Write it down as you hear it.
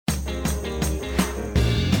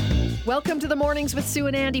Welcome to the Mornings with Sue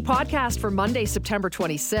and Andy podcast for Monday, September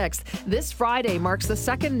 26th. This Friday marks the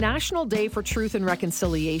second National Day for Truth and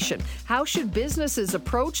Reconciliation. How should businesses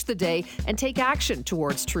approach the day and take action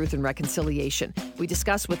towards truth and reconciliation? We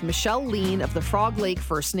discuss with Michelle Lean of the Frog Lake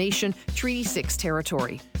First Nation, Treaty 6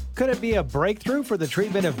 territory. Could it be a breakthrough for the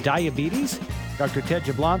treatment of diabetes? Dr. Ted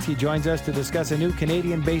Jablonski joins us to discuss a new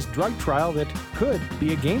Canadian-based drug trial that could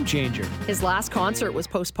be a game changer. His last concert was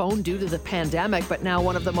postponed due to the pandemic, but now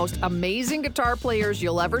one of the most amazing guitar players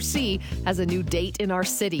you'll ever see has a new date in our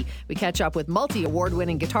city. We catch up with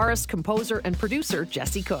multi-award-winning guitarist, composer, and producer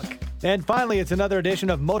Jesse Cook. And finally, it's another edition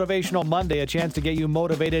of Motivational Monday, a chance to get you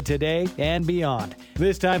motivated today and beyond.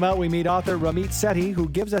 This time out, we meet author Ramit Sethi, who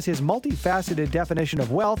gives us his multifaceted definition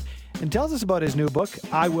of wealth and tells us about his new book,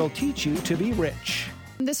 I Will Teach You to Be Rich.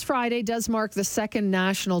 This Friday does mark the second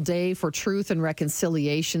National Day for Truth and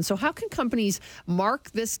Reconciliation. So how can companies mark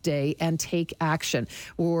this day and take action?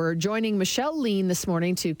 We're joining Michelle Lean this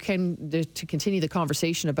morning to continue the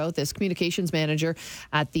conversation about this, communications manager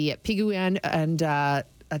at the Piguan, and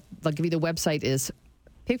I'll give you the website is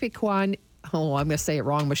Pipiquan. Oh, I'm going to say it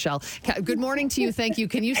wrong, Michelle. Good morning to you. Thank you.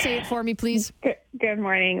 Can you say it for me, please? Good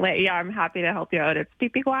morning. Yeah, I'm happy to help you out. It's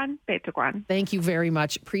Pipiquan, Petuquan. Thank you very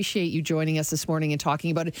much. Appreciate you joining us this morning and talking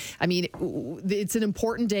about it. I mean, it's an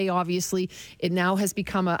important day, obviously. It now has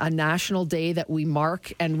become a national day that we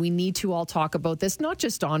mark, and we need to all talk about this, not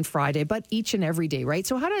just on Friday, but each and every day, right?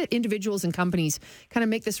 So how do individuals and companies kind of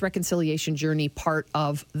make this reconciliation journey part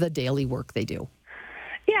of the daily work they do?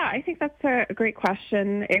 Yeah, I think that's a great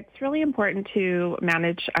question. It's really important to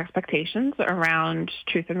manage expectations around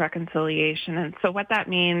truth and reconciliation. And so what that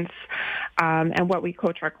means and what we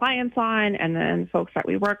coach our clients on and then folks that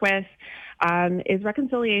we work with is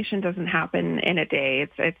reconciliation doesn't happen in a day.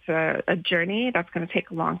 It's a journey that's going to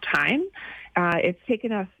take a long time. It's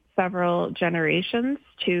taken us several generations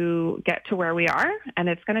to get to where we are, and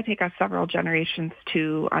it's going to take us several generations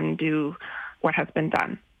to undo what has been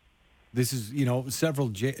done. This is, several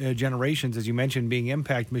generations, as you mentioned, being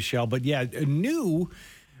impacted, Michelle. But yeah, new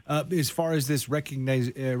as far as this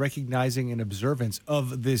recognizing and observance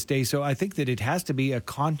of this day. So I think that it has to be a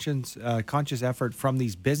conscious effort from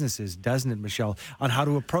these businesses, doesn't it, Michelle, on how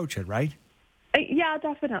to approach it, right? Yeah,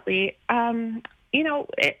 definitely.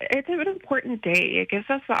 It's an important day. It gives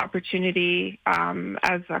us the opportunity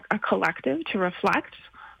as a collective to reflect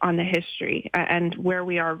on the history and where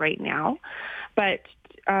we are right now. But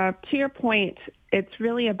to your point, it's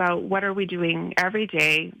really about what are we doing every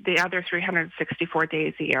day, the other 364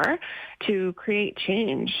 days a year, to create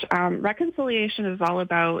change. Reconciliation is all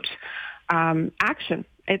about action.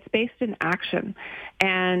 It's based in action.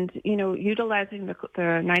 And, utilizing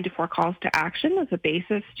the 94 calls to action as a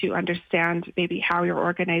basis to understand maybe how your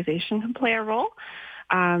organization can play a role.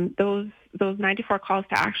 Those 94 calls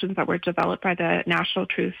to actions that were developed by the National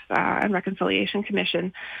Truth and Reconciliation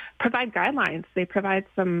Commission provide guidelines. They provide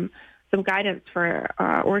some guidance for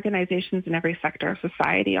organizations in every sector of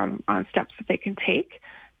society on steps that they can take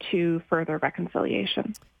to further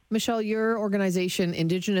reconciliation. Michelle, your organization,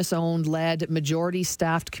 Indigenous-owned, led,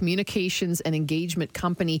 majority-staffed communications and engagement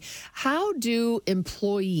company. How do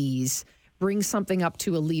employees bring something up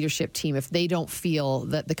to a leadership team if they don't feel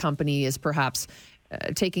that the company is perhaps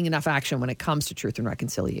taking enough action when it comes to truth and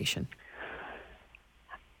reconciliation?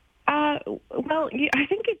 Well, I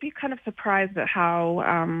think you'd be kind of surprised at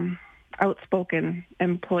how outspoken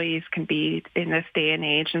employees can be in this day and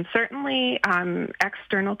age. And certainly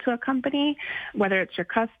external to a company, whether it's your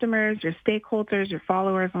customers, your stakeholders, your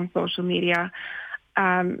followers on social media,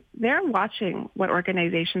 they're watching what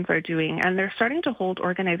organizations are doing, and they're starting to hold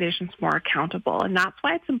organizations more accountable. And that's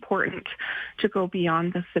why it's important to go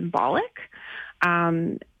beyond the symbolic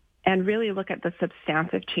and really look at the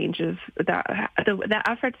substantive changes, the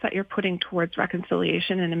efforts that you're putting towards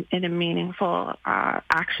reconciliation in a meaningful,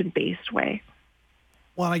 action-based way.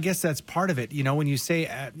 Well, I guess that's part of it. When you say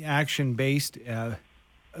action-based,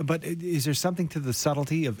 but is there something to the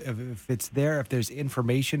subtlety of if it's there, if there's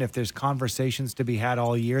information, if there's conversations to be had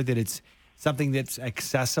all year, that it's something that's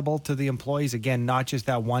accessible to the employees? Again, not just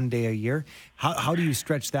that one day a year. How do you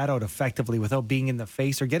stretch that out effectively without being in the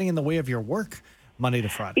face or getting in the way of your work Monday to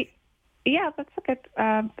Friday? Yeah, that's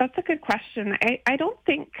a good question. I don't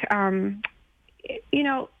think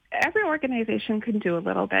every organization can do a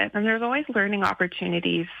little bit, and there's always learning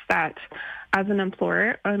opportunities that, as an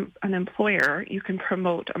employer, you can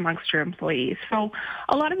promote amongst your employees. So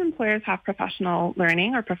a lot of employers have professional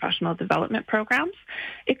learning or professional development programs.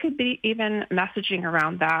 It could be even messaging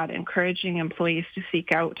around that, encouraging employees to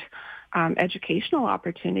seek out educational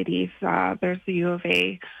opportunities. There's the U of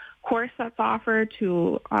A course that's offered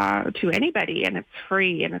to anybody, and it's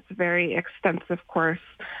free, and it's a very extensive course.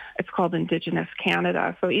 It's called Indigenous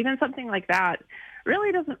Canada. So even something like that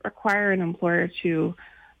really doesn't require an employer to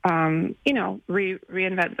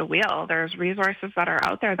reinvent the wheel. There's resources that are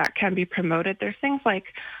out there that can be promoted. There's things like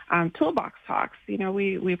toolbox talks.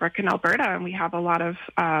 We work in Alberta, and we have a lot of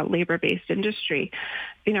labor-based industry.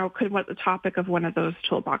 Could what the topic of one of those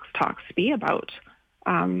toolbox talks be about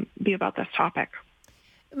this topic?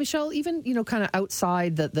 Michelle, even, kind of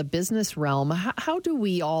outside the business realm, how do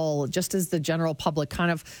we all, just as the general public, kind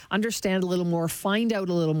of understand a little more, find out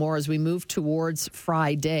a little more as we move towards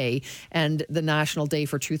Friday and the National Day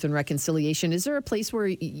for Truth and Reconciliation? Is there a place where,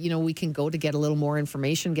 we can go to get a little more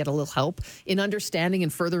information, get a little help in understanding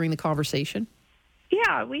and furthering the conversation?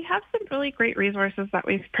 Yeah, we have some really great resources that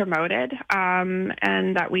we've promoted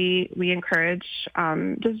and that we encourage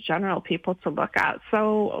just general people to look at.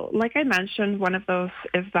 So like I mentioned, one of those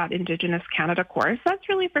is that Indigenous Canada course. That's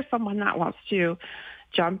really for someone that wants to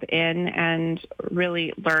jump in and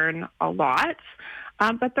really learn a lot.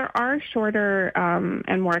 But there are shorter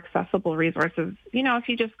and more accessible resources, if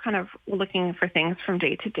you just kind of looking for things from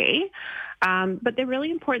day to day. But the really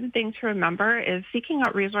important thing to remember is seeking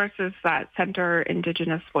out resources that center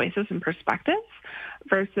Indigenous voices and perspectives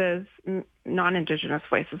versus non-Indigenous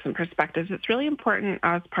voices and perspectives. It's really important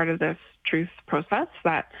as part of this truth process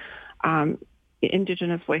that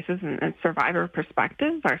Indigenous voices and survivor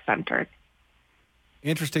perspectives are centered.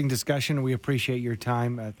 Interesting discussion. We appreciate your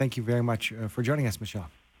time. Thank you very much for joining us, Michelle.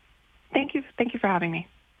 Thank you. Thank you for having me.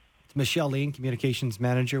 It's Michelle Lean, Communications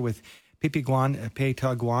Manager with Pipigwan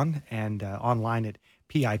Pehtaguan, and online at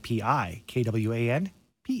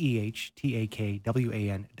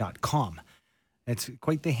PIPIKWAN.com. It's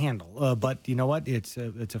quite the handle. But you know what? It's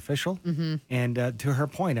official. Mm-hmm. And to her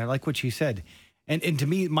point, I like what she said. And to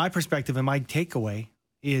me, my perspective and my takeaway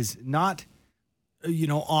is not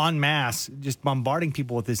en masse, just bombarding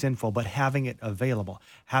people with this info, but having it available,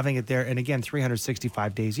 having it there. And again,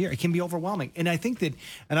 365 days a year, it can be overwhelming. And I think that,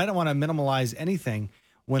 and I don't want to minimalize anything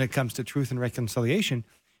when it comes to truth and reconciliation,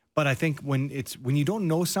 but I think when you don't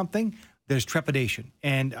know something, there's trepidation.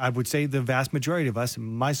 And I would say the vast majority of us,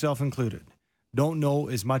 myself included, don't know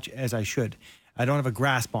as much as I should. I don't have a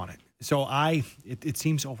grasp on it. So it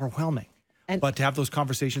seems overwhelming. But to have those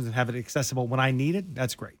conversations and have it accessible when I need it,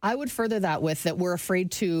 that's great. I would further that with that we're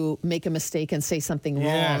afraid to make a mistake and say something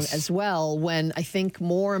wrong as well, when I think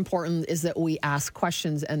more important is that we ask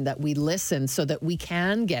questions and that we listen so that we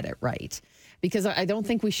can get it right. Because I don't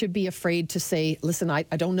think we should be afraid to say, listen, I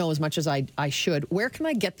don't know as much as I should. Where can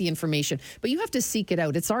I get the information? But you have to seek it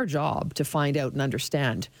out. It's our job to find out and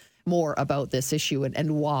understand more about this issue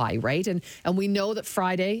and why, right? And we know that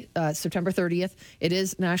Friday, September 30th, it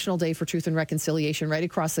is National Day for Truth and Reconciliation right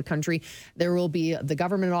across the country. There will be, the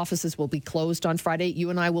government offices will be closed on Friday.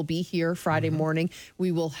 You and I will be here Friday morning.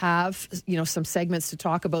 We will have, some segments to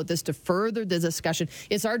talk about this, to further the discussion.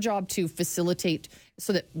 It's our job to facilitate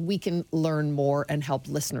so that we can learn more and help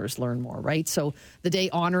listeners learn more, right? So the day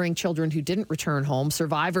honoring children who didn't return home,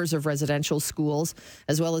 survivors of residential schools,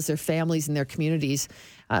 as well as their families and their communities.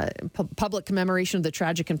 Public commemoration of the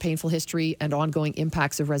tragic and painful history and ongoing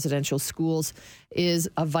impacts of residential schools is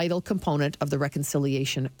a vital component of the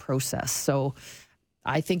reconciliation process. So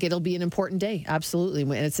I think it'll be an important day, absolutely.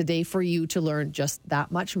 And it's a day for you to learn just that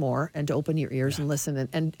much more and to open your ears and listen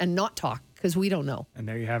and not talk, because we don't know. And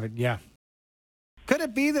there you have it, yeah. Could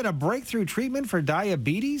it be that a breakthrough treatment for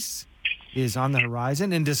diabetes is on the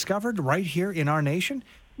horizon and discovered right here in our nation?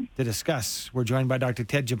 To discuss, we're joined by Dr.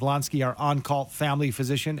 Ted Jablonski, our on-call family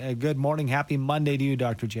physician. Good morning. Happy Monday to you,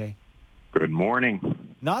 Dr. J. Good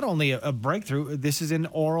morning. Not only a breakthrough, this is in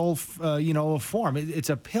oral, form. It's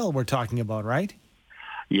a pill we're talking about, right?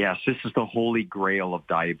 Yes, this is the holy grail of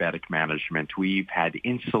diabetic management. We've had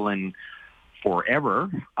insulin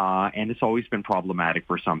forever, and it's always been problematic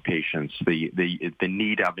for some patients, the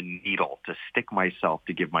need of a needle to stick myself,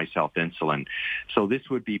 to give myself insulin. So this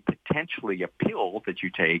would be potentially a pill that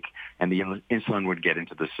you take, and the insulin would get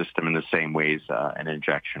into the system in the same ways an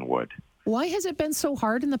injection would. Why has it been so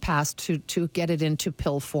hard in the past to get it into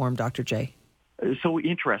pill form, Dr. J? So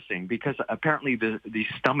interesting, because apparently the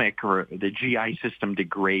stomach or the GI system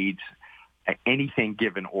degrades anything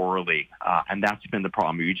given orally, and that's been the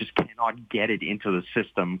problem. You just cannot get it into the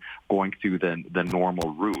system going through the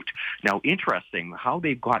normal route. Now, interesting, how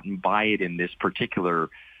they've gotten by it in this particular,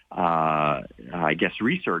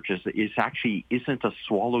 research is actually isn't a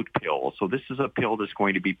swallowed pill. So this is a pill that's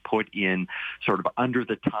going to be put in sort of under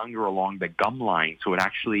the tongue or along the gum line, so it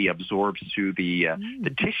actually absorbs through the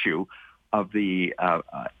tissue,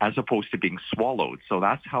 as opposed to being swallowed. So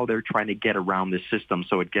that's how they're trying to get around the system.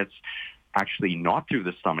 So it gets actually not through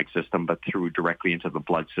the stomach system, but through directly into the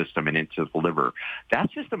blood system and into the liver. That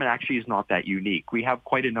system actually is not that unique. We have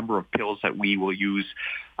quite a number of pills that we will use,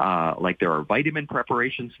 like there are vitamin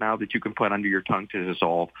preparations now that you can put under your tongue to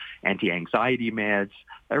dissolve, anti-anxiety meds,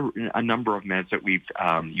 a number of meds that we've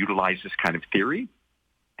utilized this kind of theory.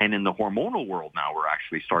 And in the hormonal world now, we're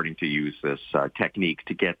actually starting to use this technique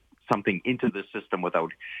to get something into the system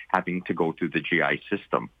without having to go through the GI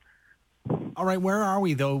system. All right, where are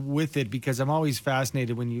we though with it? Because I'm always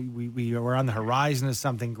fascinated when we are on the horizon of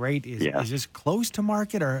something great. Is this close to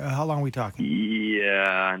market, or how long are we talking?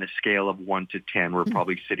 Yeah, on a scale of 1 to 10, we're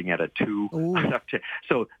probably sitting at a 2.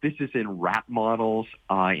 So this is in rat models,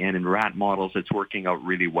 and in rat models, it's working out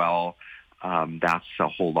really well. That's a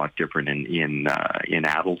whole lot different in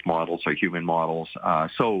adult models or human models.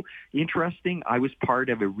 So interesting. I was part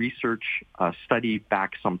of a research study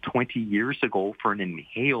back some 20 years ago for an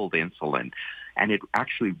inhaled insulin, and it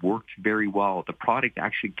actually worked very well. The product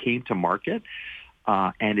actually came to market,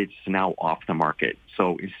 and it's now off the market.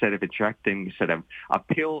 So instead of a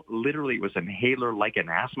pill, literally it was an inhaler like an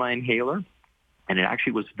asthma inhaler, and it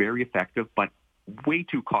actually was very effective, but way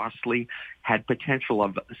too costly, had potential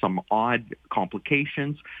of some odd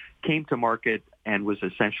complications, came to market and was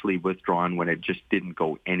essentially withdrawn when it just didn't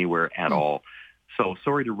go anywhere at all. So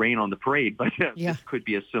sorry to rain on the parade, but this could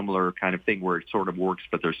be a similar kind of thing where it sort of works,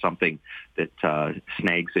 but there's something that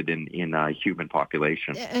snags it in a human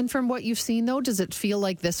population. And from what you've seen, though, does it feel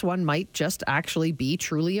like this one might just actually be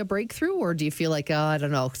truly a breakthrough? Or do you feel like, I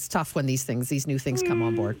don't know, it's tough when these new things come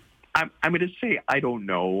on board? I'm going to say I don't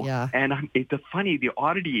know. Yeah. And the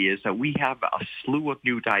oddity is that we have a slew of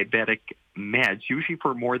new diabetic meds, usually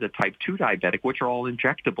for more the type 2 diabetic, which are all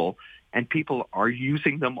injectable, and people are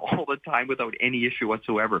using them all the time without any issue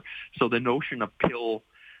whatsoever. So the notion of pill,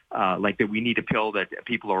 like that we need a pill that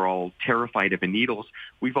people are all terrified of in needles,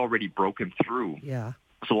 we've already broken through. Yeah.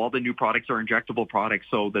 So all the new products are injectable products.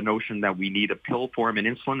 So the notion that we need a pill form in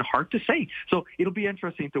insulin, hard to say. So it'll be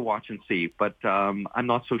interesting to watch and see. But I'm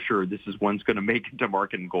not so sure this is one's going to make it to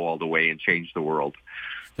market and go all the way and change the world.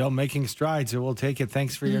 Still making strides, so we'll take it.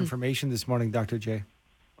 Thanks for your information this morning, Dr. J.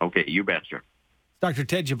 Okay, you betcha. Dr.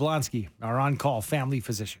 Ted Jablonski, our on-call family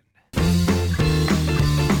physician.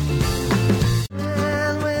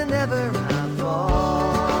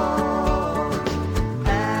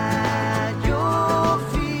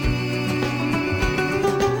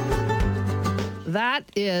 That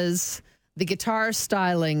is the guitar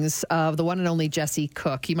stylings of the one and only Jesse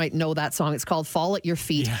Cook. You might know that song. It's called Fall at Your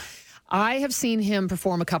Feet. Yeah. I have seen him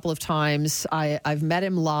perform a couple of times. I've met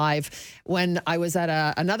him live when I was at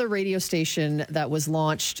another radio station that was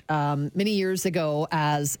launched many years ago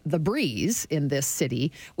as The Breeze in this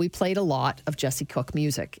city. We played a lot of Jesse Cook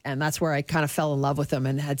music, and that's where I kind of fell in love with him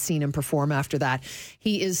and had seen him perform after that.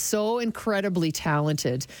 He is so incredibly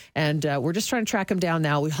talented, and we're just trying to track him down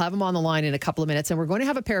now. We'll have him on the line in a couple of minutes, and we're going to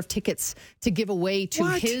have a pair of tickets to give away to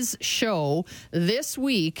his show this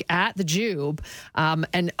week at the Jube.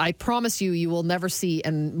 And I promise you will never see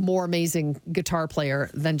a more amazing guitar player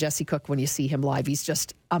than Jesse Cook when you see him live. He's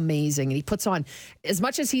just amazing. And he puts on, as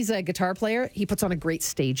much as he's a guitar player, he puts on a great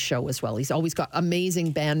stage show as well. He's always got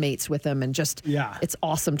amazing bandmates with him, and just, it's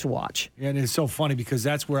awesome to watch. And it's so funny because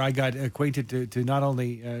that's where I got acquainted to not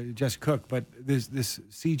only Jesse Cook, but this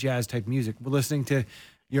sea jazz type music. We're listening to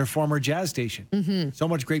your former jazz station. Mm-hmm. So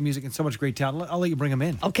much great music and so much great talent. I'll let you bring him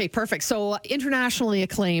in. Okay, perfect. So internationally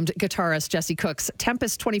acclaimed guitarist Jesse Cook's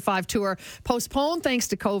Tempest 25 tour postponed thanks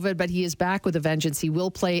to COVID, but he is back with a vengeance. He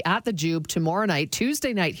will play at the Jube tomorrow night,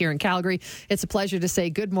 Tuesday night here in Calgary. It's a pleasure to say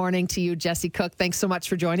good morning to you, Jesse Cook. Thanks so much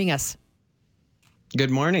for joining us. Good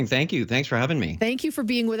morning. Thank you. Thanks for having me. Thank you for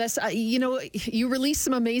being with us. You released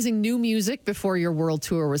some amazing new music before your world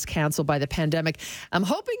tour was canceled by the pandemic. I'm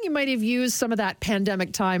hoping you might have used some of that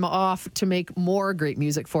pandemic time off to make more great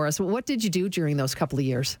music for us. What did you do during those couple of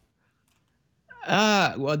years?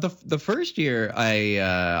 Well, the first year,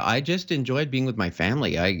 I just enjoyed being with my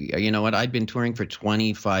family. I'd been touring for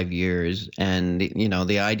 25 years, and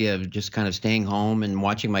the idea of just kind of staying home and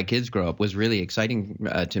watching my kids grow up was really exciting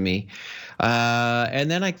to me. And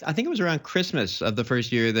then I think it was around Christmas of the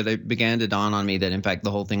first year that it began to dawn on me that, in fact, the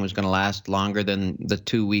whole thing was going to last longer than the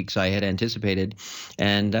 2 weeks I had anticipated.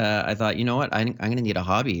 And I thought, you know what, I'm going to need a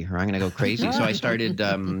hobby, or I'm going to go crazy. So I started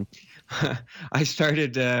I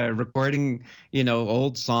started recording,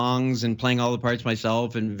 old songs and playing all the parts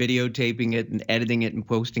myself and videotaping it and editing it and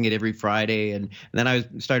posting it every Friday. And then I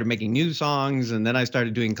started making new songs, and then I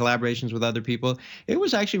started doing collaborations with other people. It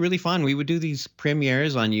was actually really fun. We would do these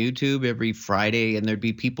premieres on YouTube every Friday, and there'd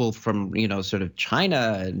be people from, sort of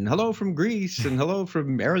China, and hello from Greece, and hello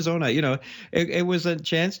from Arizona. It was a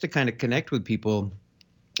chance to kind of connect with people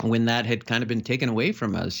when that had kind of been taken away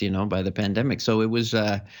from us, by the pandemic. So it was,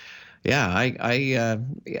 it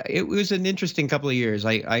was an interesting couple of years.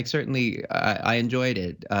 I certainly I enjoyed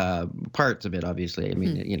it. Parts of it, obviously. I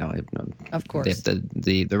mean, of course,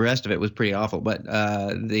 the rest of it was pretty awful. But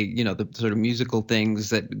the sort of musical things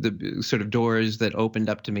the sort of doors that opened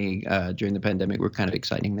up to me during the pandemic were kind of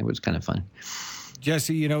exciting. That was kind of fun.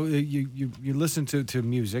 Jesse, you listen to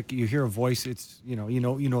music, you hear a voice, it's, you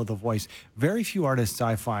know the voice. Very few artists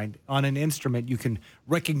I find on an instrument you can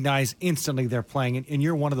recognize instantly they're playing, and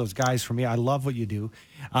you're one of those guys for me. I love what you do.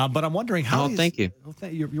 But I'm wondering how... thank you.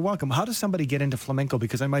 You're welcome. How does somebody get into flamenco?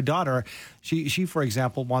 Because my daughter, she for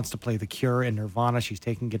example, wants to play The Cure and Nirvana. She's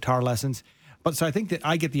taking guitar lessons. But so I think that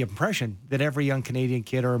I get the impression that every young Canadian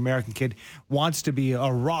kid or American kid wants to be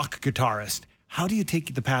a rock guitarist. How do you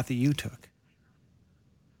take the path that you took?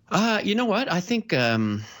 You know what? I think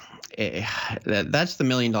that's the $1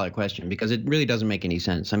 million question, because it really doesn't make any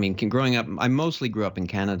sense. I mean, growing up, I mostly grew up in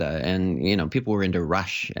Canada, and people were into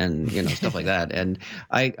Rush and stuff like that. And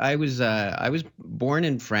I was born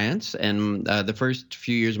in France, and the first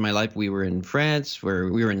few years of my life we were in France, where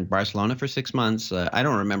we were in Barcelona for 6 months. I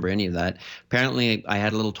don't remember any of that. Apparently, I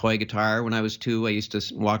had a little toy guitar when I was 2. I used to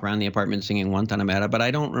walk around the apartment singing Guantanamera, but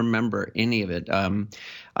I don't remember any of it.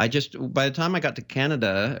 By the time I got to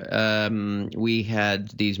Canada, we had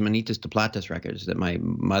these Manitas de Platas records that my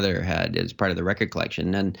mother had as part of the record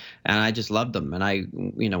collection, and I just loved them. And I,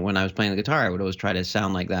 when I was playing the guitar, I would always try to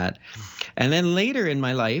sound like that. And then later in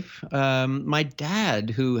my life, my dad,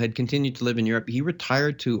 who had continued to live in Europe, he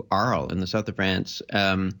retired to Arles in the south of France,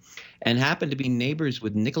 and happened to be neighbors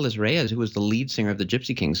with Nicolas Reyes, who was the lead singer of the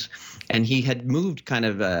Gypsy Kings. And he had moved kind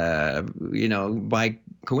of, by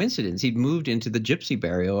coincidence, he'd moved into the gypsy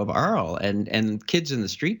barrio of Arles, and kids in the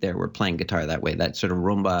street there were playing guitar that way, that sort of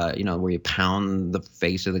rumba, where you pound the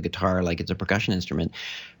face of the guitar like it's a percussion instrument.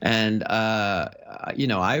 And, I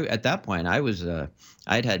at that point,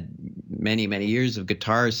 I'd had many, many years of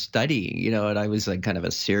guitar studying, and I was like kind of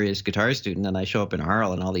a serious guitar student, and I show up in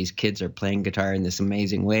Arles and all these kids are playing guitar in this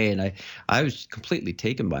amazing way. And I was completely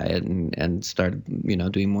taken by it and started,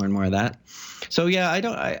 doing more and more of that. So, yeah,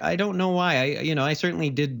 I don't know why. I certainly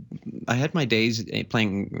did. I had my days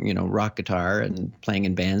playing, rock guitar and playing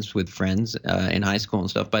in bands with friends in high school and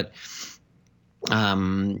stuff. But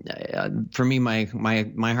for me,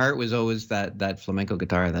 my heart was always that flamenco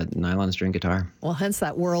guitar, that nylon string guitar. Well, hence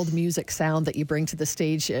that world music sound that you bring to the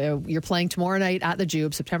stage. You're playing tomorrow night at the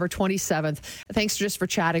Jube, September 27th. Thanks just for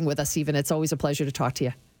chatting with us, Stephen. It's always a pleasure to talk to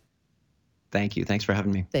you. Thank you. Thanks for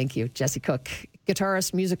having me. Thank you. Jesse Cook,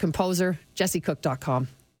 guitarist, music composer, jessecook.com.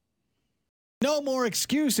 No more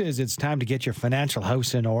excuses. It's time to get your financial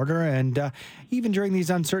house in order. And even during these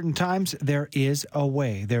uncertain times, there is a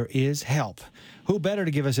way. There is help. Who better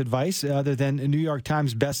to give us advice other than New York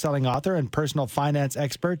Times bestselling author and personal finance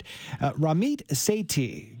expert, Ramit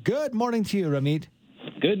Sethi. Good morning to you, Ramit.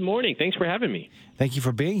 Good morning. Thanks for having me. Thank you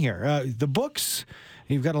for being here. The books,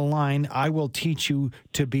 you've got a line, I will teach you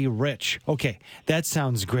to be rich. Okay, that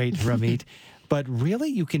sounds great, Ramit. But really,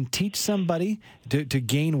 you can teach somebody to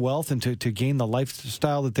gain wealth and to gain the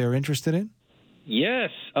lifestyle that they're interested in? Yes,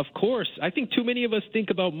 of course. I think too many of us think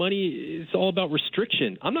about money, it's all about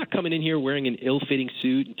restriction. I'm not coming in here wearing an ill-fitting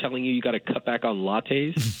suit and telling you got to cut back on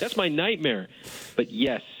lattes. That's my nightmare. But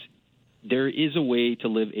yes, there is a way to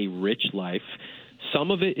live a rich life.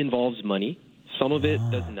 Some of it involves money. Some of it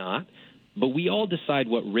does not. But we all decide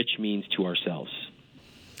what rich means to ourselves.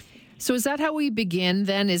 So is that how we begin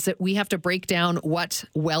then? Is that we have to break down what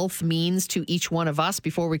wealth means to each one of us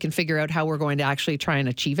before we can figure out how we're going to actually try and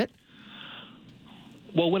achieve it?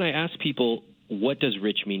 Well, when I ask people, what does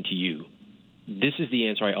rich mean to you? This is the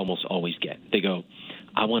answer I almost always get. They go,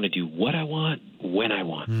 I want to do what I want, when I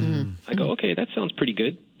want. I go, okay, that sounds pretty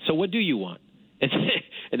good. So what do you want? And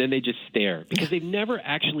then they just stare because they've never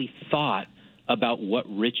actually thought about what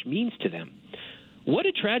rich means to them. What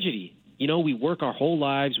a tragedy. We work our whole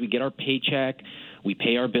lives, we get our paycheck, we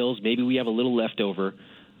pay our bills, maybe we have a little left over.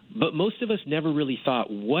 But most of us never really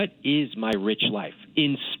thought, what is my rich life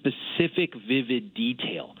in specific, vivid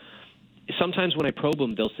detail? Sometimes when I probe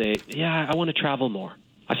them, they'll say, yeah, I want to travel more.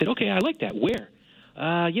 I said, okay, I like that. Where?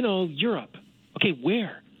 Europe. Okay,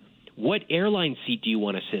 where? What airline seat do you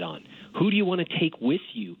want to sit on? Who do you want to take with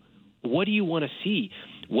you? What do you want to see?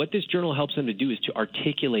 What this journal helps them to do is to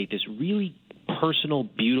articulate this really personal,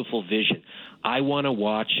 beautiful vision. I want to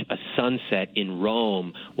watch a sunset in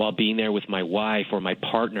Rome while being there with my wife or my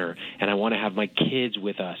partner, and I want to have my kids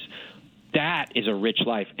with us. That is a rich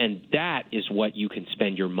life, and that is what you can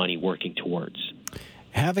spend your money working towards.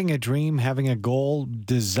 Having a dream, having a goal,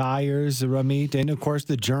 desires, Ramit, and of course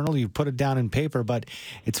the journal, you put it down in paper, but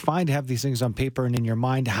it's fine to have these things on paper and in your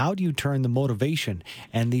mind. How do you turn the motivation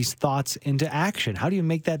and these thoughts into action? How do you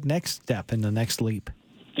make that next step and the next leap?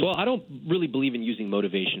 Well, I don't really believe in using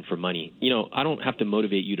motivation for money. You know, I don't have to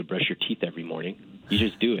motivate you to brush your teeth every morning. You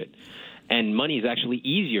just do it. And money is actually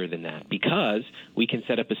easier than that because we can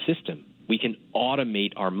set up a system. We can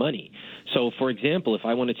automate our money. So, for example, if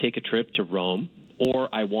I want to take a trip to Rome, or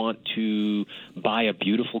I want to buy a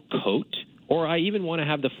beautiful coat, or I even want to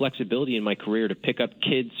have the flexibility in my career to pick up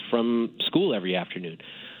kids from school every afternoon,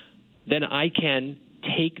 then I can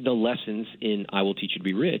take the lessons in I Will Teach You to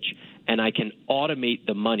Be Rich, and I can automate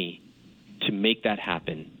the money to make that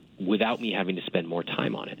happen without me having to spend more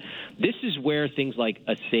time on it. This is where things like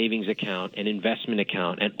a savings account, an investment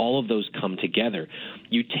account, and all of those come together.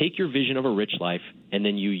 You take your vision of a rich life, and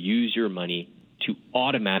then you use your money to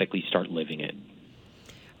automatically start living it.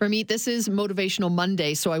 Ramit, this is Motivational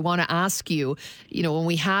Monday, so I want to ask you, when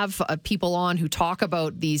we have people on who talk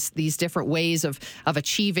about these different ways of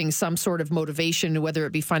achieving some sort of motivation, whether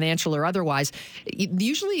it be financial or otherwise,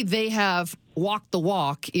 usually they have walked the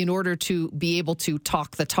walk in order to be able to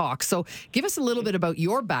talk the talk. So give us a little bit about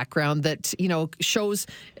your background that, shows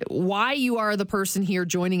why you are the person here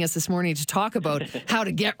joining us this morning to talk about how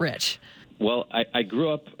to get rich. Well, I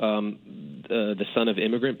grew up the son of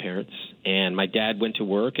immigrant parents, and my dad went to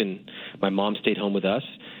work, and my mom stayed home with us.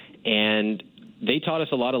 And they taught us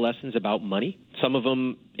a lot of lessons about money, some of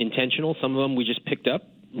them intentional, some of them we just picked up,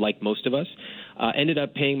 like most of us. Ended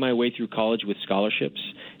up paying my way through college with scholarships,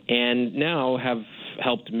 and now have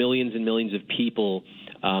helped millions and millions of people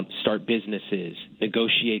start businesses,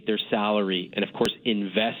 negotiate their salary, and, of course,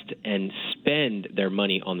 invest and spend their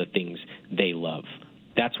money on the things they love.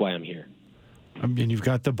 That's why I'm here. And you've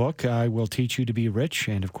got the book, I Will Teach You to Be Rich,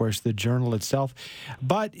 and, of course, the journal itself.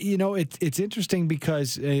 But, it's interesting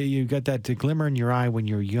because you've got that glimmer in your eye when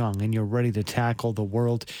you're young and you're ready to tackle the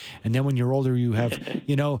world. And then when you're older, you have,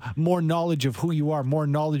 more knowledge of who you are, more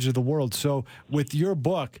knowledge of the world. So with your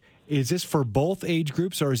book, is this for both age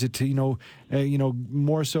groups, or is it,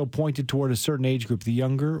 more so pointed toward a certain age group, the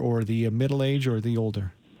younger or the middle age or the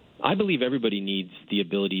older? I believe everybody needs the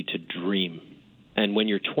ability to dream. And when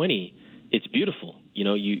you're 20, it's beautiful.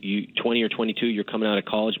 You 20 or 22, you're coming out of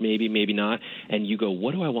college, maybe not, and you go,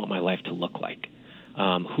 what do I want my life to look like?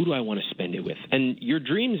 Who do I want to spend it with? And your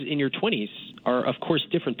dreams in your 20s are, of course,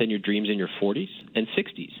 different than your dreams in your 40s and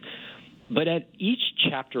 60s. But at each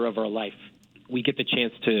chapter of our life, we get the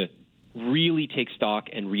chance to really take stock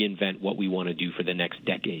and reinvent what we want to do for the next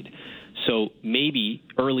decade. So maybe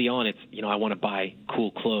early on it's, I want to buy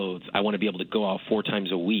cool clothes. I want to be able to go out 4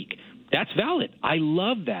 times a week. That's valid. I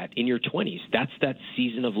love that in your 20s. That's that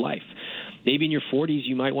season of life. Maybe in your 40s,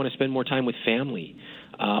 you might want to spend more time with family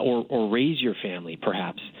or raise your family,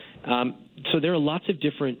 perhaps. So there are lots of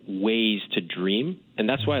different ways to dream, and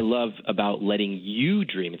that's what I love about letting you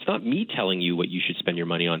dream. It's not me telling you what you should spend your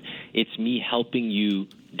money on. It's me helping you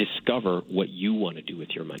discover what you want to do with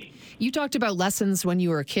your money. You talked about lessons when you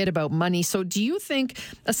were a kid about money. So do you think,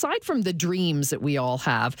 aside from the dreams that we all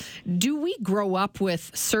have, do we grow up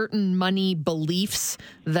with certain money beliefs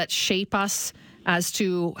that shape us as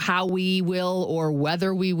to how we will or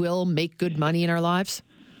whether we will make good money in our lives?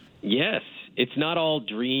 Yes. It's not all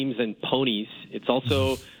dreams and ponies. It's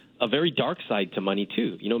also a very dark side to money,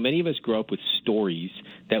 too. Many of us grow up with stories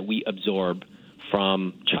that we absorb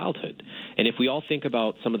from childhood. And if we all think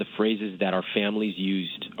about some of the phrases that our families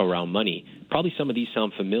used around money, probably some of these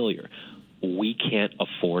sound familiar. We can't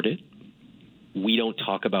afford it. We don't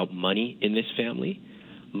talk about money in this family.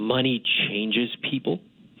 Money changes people.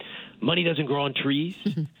 Money doesn't grow on trees.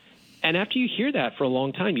 And after you hear that for a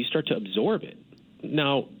long time, you start to absorb it.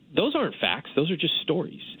 Now, those aren't facts. Those are just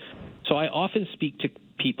stories. So I often speak to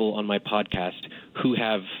people on my podcast who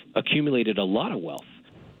have accumulated a lot of wealth,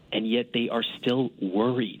 and yet they are still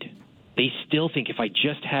worried. They still think if I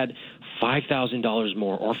just had $5,000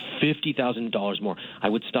 more or $50,000 more, I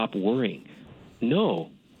would stop worrying. No.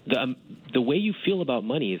 The way you feel about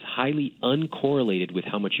money is highly uncorrelated with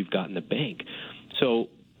how much you've got in the bank. So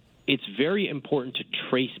it's very important to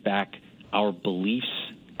trace back our beliefs,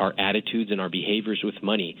 our attitudes, and our behaviors with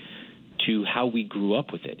money to how we grew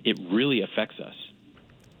up with it. It really affects us.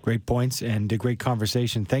 Great points and a great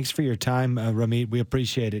conversation. Thanks for your time, Ramit. We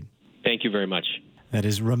appreciate it. Thank you very much. That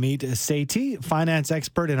is Ramit Sethi, finance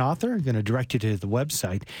expert and author. I'm going to direct you to the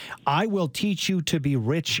website,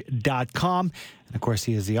 iwillteachyoutoberich.com. And of course,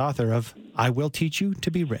 he is the author of I Will Teach You to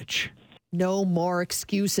Be Rich. No more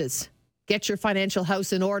excuses. Get your financial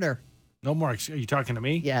house in order. No more. Are you talking to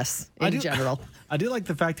me? Yes, in general. I do like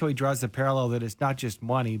the fact how he draws the parallel that it's not just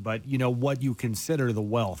money, but, what you consider the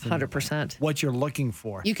wealth. 100%. What you're looking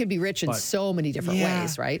for. You can be rich in so many different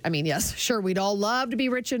ways, right? I mean, yes, sure, we'd all love to be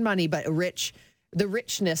rich in money, but the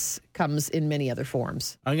richness comes in many other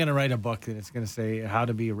forms. I'm going to write a book that it's going to say how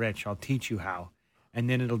to be rich. I'll teach you how. And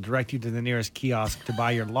then it'll direct you to the nearest kiosk to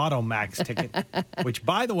buy your Lotto Max ticket, which,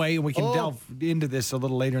 by the way, we can delve into this a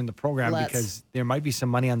little later in the program because there might be some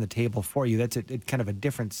money on the table for you. That's kind of a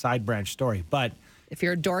different side branch story. But if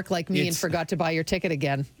you're a dork like me and forgot to buy your ticket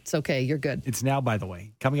again, it's okay. You're good. It's now, by the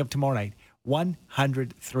way, coming up tomorrow night.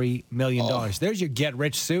 $103 million. There's your get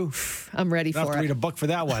rich, Sue. I'm ready for it. I have to read a book for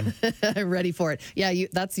that one. I'm ready for it. Yeah,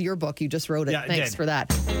 that's your book. You just wrote it. Yeah, Thanks for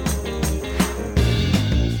that.